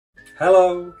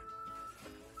Hello,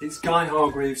 it's Guy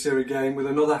Hargreaves here again with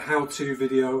another how-to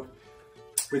video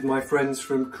with my friends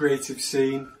from Creative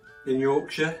Scene in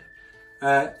Yorkshire.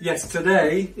 Yes,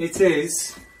 today it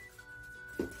is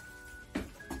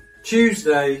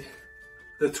Tuesday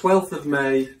the 12th of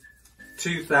May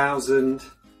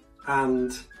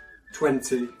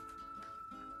 2020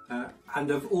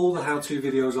 and of all the how-to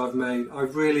videos I've made,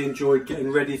 I've really enjoyed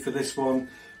getting ready for this one,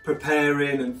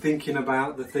 preparing and thinking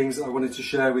about the things that I wanted to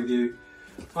share with you.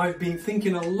 I've been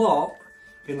thinking a lot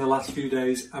in the last few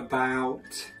days about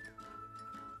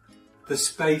the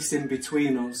space in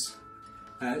between us.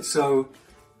 So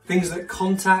things that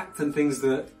contact and things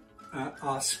that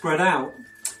are spread out,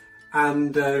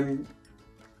 and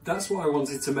that's what I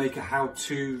wanted to make a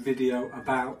how-to video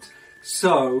about.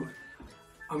 So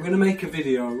I'm going to make a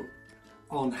video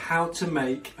on how to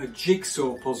make a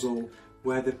jigsaw puzzle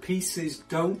where the pieces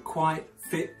don't quite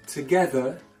fit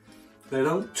together, they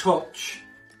don't touch,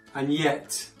 and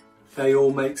yet they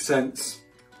all make sense.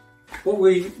 What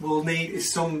we will need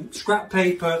is some scrap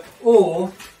paper,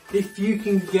 or if you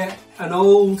can get an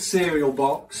old cereal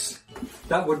box,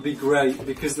 that would be great,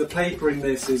 because the paper in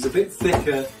this is a bit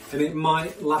thicker and it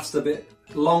might last a bit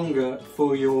longer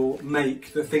for your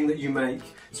make, the thing that you make,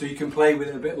 so you can play with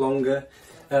it a bit longer.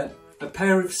 A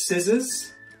pair of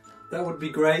scissors, that would be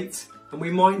great, and we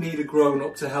might need a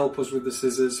grown-up to help us with the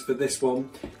scissors for this one.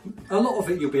 A lot of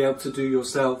it you'll be able to do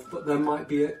yourself, but there might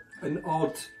be an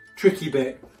odd tricky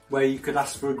bit where you could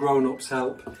ask for a grown-up's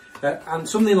help. And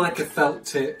something like a felt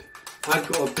tip. I've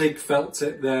got a big felt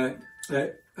tip there,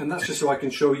 and that's just so I can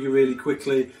show you really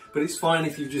quickly, but it's fine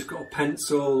if you've just got a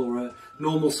pencil or a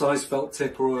normal size felt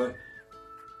tip or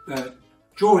a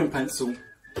drawing pencil.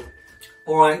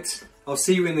 Alright, I'll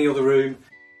see you in the other room.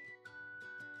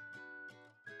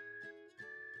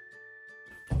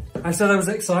 I said I was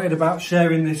excited about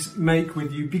sharing this make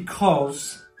with you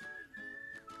because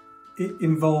it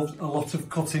involved a lot of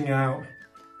cutting out,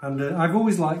 and I've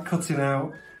always liked cutting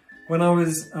out. When I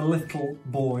was a little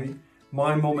boy,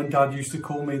 my mum and dad used to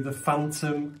call me the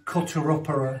phantom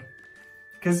cutter-upperer,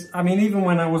 because I mean, even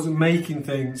when I wasn't making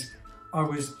things, I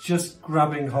was just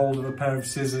grabbing hold of a pair of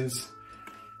scissors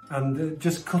and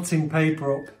just cutting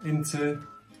paper up into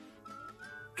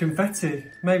confetti.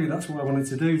 Maybe that's what I wanted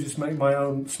to do, just make my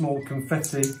own small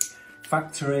confetti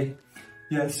factory.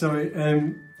 Yeah, so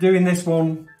doing this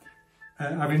one,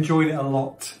 I've enjoyed it a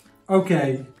lot.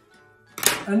 Okay,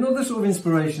 another sort of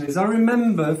inspiration is I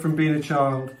remember from being a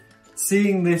child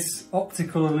seeing this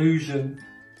optical illusion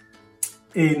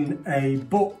in a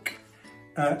book,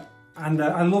 and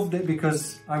I loved it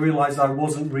because I realised I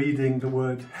wasn't reading the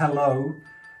word hello,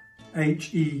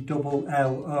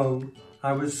 H-E-L-L-O.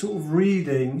 I was sort of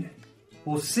reading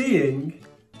or seeing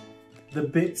the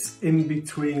bits in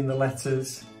between the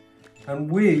letters, and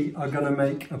we are going to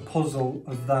make a puzzle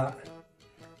of that.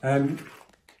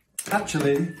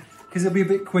 Actually, because it'll be a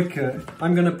bit quicker,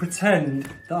 I'm going to pretend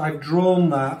that I've drawn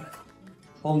that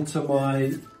onto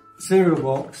my cereal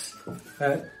box,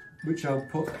 which I'll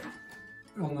put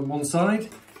on the one side,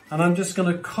 and I'm just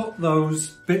going to cut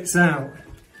those bits out.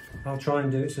 I'll try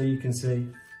and do it so you can see.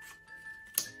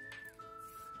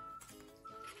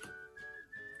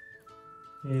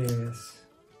 Yes.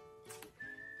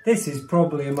 This is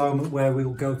probably a moment where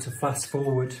we'll go to fast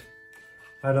forward.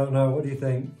 I don't know, what do you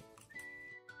think?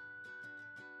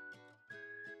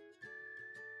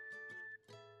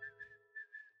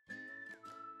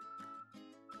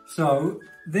 So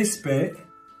this bit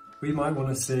we might want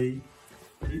to see.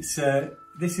 It's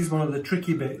this is one of the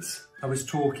tricky bits I was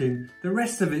talking. The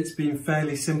rest of it's been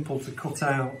fairly simple to cut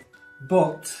out,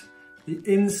 but the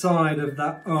inside of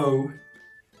that O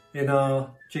in our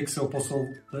jigsaw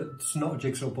puzzle, that's not a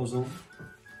jigsaw puzzle,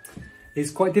 it's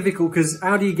quite difficult, because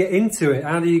how do you get into it?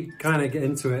 How do you kind of get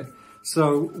into it?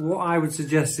 So what I would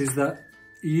suggest is that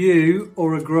you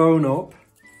or a grown-up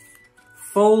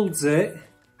folds it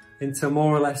into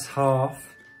more or less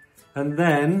half, and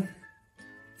then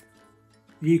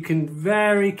you can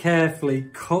very carefully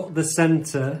cut the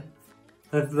centre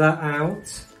of that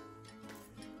out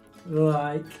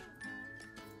like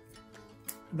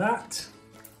that,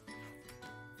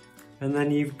 and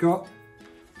then you've got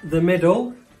the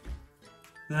middle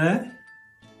there,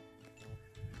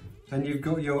 and you've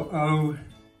got your O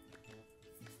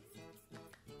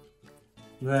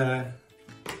there.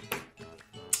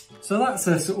 So that's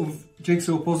a sort of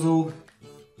jigsaw puzzle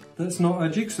that's not a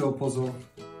jigsaw puzzle.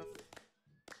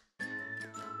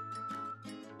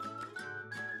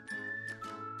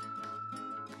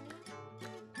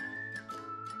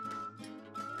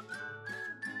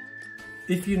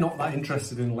 If you're not that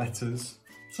interested in letters,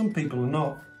 some people are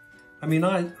not, I mean,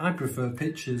 I prefer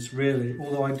pictures really,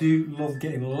 although I do love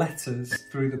getting letters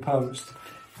through the post,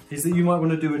 is that you might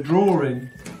want to do a drawing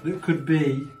that could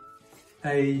be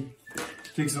a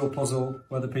jigsaw puzzle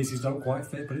where the pieces don't quite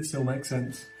fit, but it still makes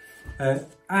sense.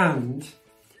 And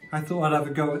I thought I'd have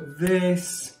a go at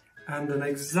this, and an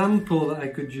example that I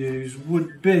could use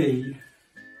would be,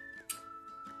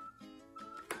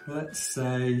 let's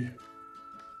say,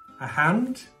 a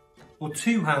hand or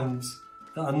two hands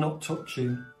that are not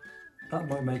touching. That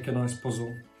might make a nice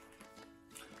puzzle.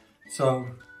 So,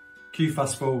 cue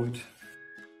fast forward.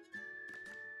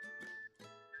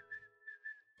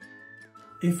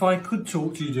 If I could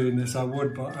talk to you doing this, I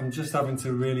would, but I'm just having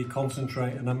to really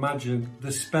concentrate and imagine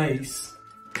the space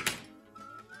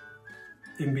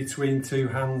in between two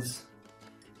hands.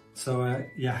 So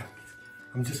yeah,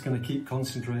 I'm just going to keep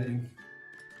concentrating.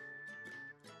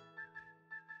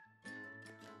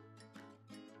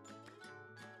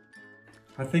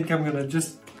 I think I'm going to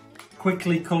just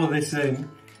quickly colour this in.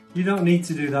 You don't need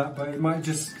to do that, but it might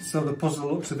just so the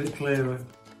puzzle looks a bit clearer.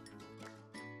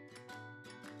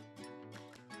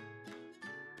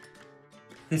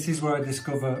 This is where I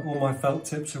discover all my felt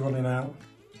tips are running out.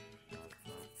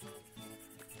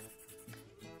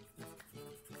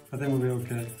 I think we'll be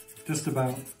okay. Just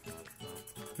about.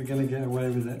 We're going to get away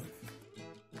with it.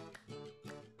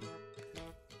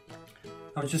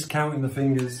 I was just counting the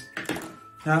fingers.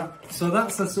 Now, so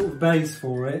that's the sort of base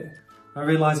for it. I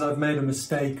realise I've made a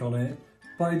mistake on it,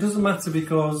 but it doesn't matter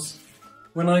because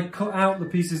when I cut out the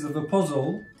pieces of the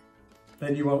puzzle,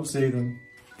 then you won't see them.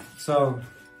 So,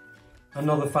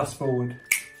 another fast forward.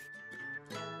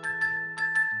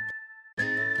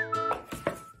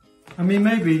 I mean,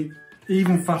 maybe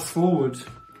even fast forward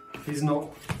is not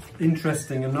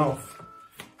interesting enough.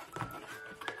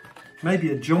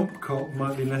 Maybe a jump cut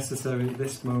might be necessary at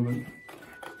this moment.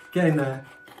 Get in there.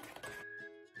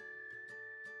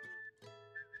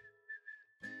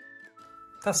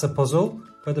 That's a puzzle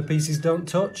where the pieces don't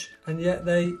touch and yet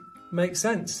they make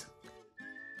sense.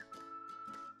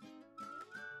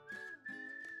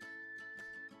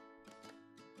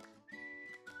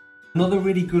 Another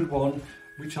really good one,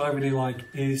 which I really like,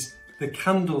 is the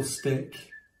candlestick,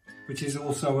 which is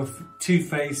also two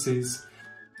faces.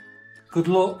 Good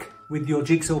luck with your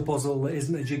jigsaw puzzle that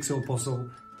isn't a jigsaw puzzle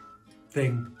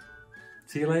thing.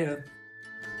 See you later.